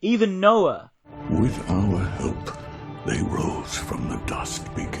Even Noah. With our help, they rose from the dust,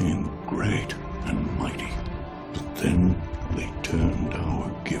 became great and mighty. But then they turned our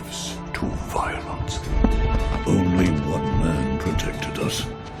gifts to violence. Only one man protected us,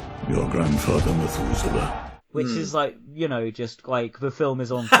 your grandfather Methuselah. Which is like, you know, just like the film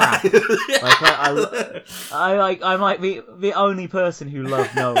is on crack. Like I might be the only person who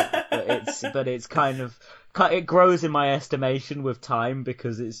loved Noah, but it's kind of, it grows in my estimation with time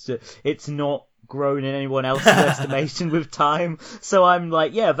because it's not grown in anyone else's estimation with time. So I'm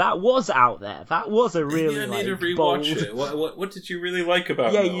like, yeah, that was out there. That was a really I need to rewatch bold... it. What did you really like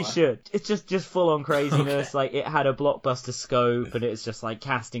about Yeah, Noah? you should. It's just full on craziness. Okay. Like, it had a blockbuster scope, and it's just like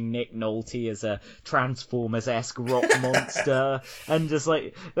casting Nick Nolte as a Transformers-esque rock monster, and just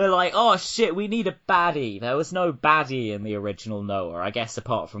like they're like, oh shit, we need a baddie. There was no baddie in the original Noah, I guess,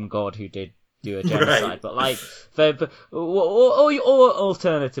 apart from God, who did do a genocide. Right. But like, or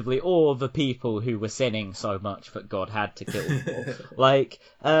alternatively, or the people who were sinning so much that God had to kill them all. Like,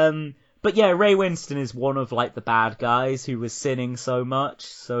 but yeah, Ray Winston is one of like the bad guys who was sinning so much,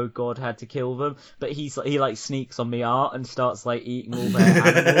 so God had to kill them. But he like sneaks on the art and starts like eating all their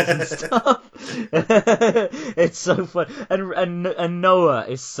animals and stuff. It's so fun, and Noah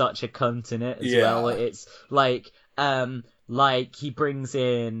is such a cunt in it as well. It's like he brings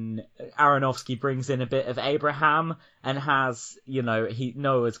in Aronofsky brings in a bit of Abraham and has, you know,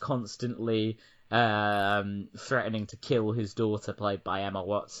 Noah's constantly threatening to kill his daughter, played by Emma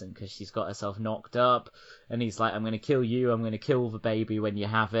Watson, because she's got herself knocked up, and he's like, I'm going to kill you, I'm going to kill the baby when you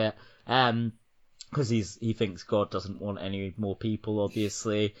have it, because he thinks God doesn't want any more people,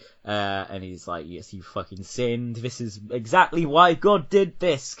 obviously, and he's like, yes, you fucking sinned, this is exactly why God did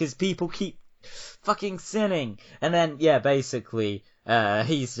this, because people keep fucking sinning. And then, yeah, basically,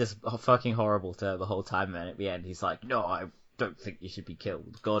 he's just fucking horrible to her the whole time, and at the end he's like, no, I don't think you should be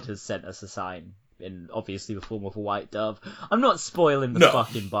killed. God has sent us a sign, in obviously the form of a white dove. I'm not spoiling the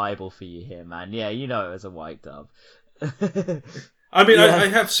fucking Bible for you here, man. Yeah, you know it was a white dove. I mean, I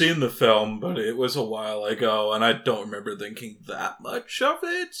have seen the film, but it was a while ago, and I don't remember thinking that much of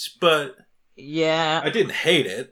it, but... Yeah. I didn't hate it.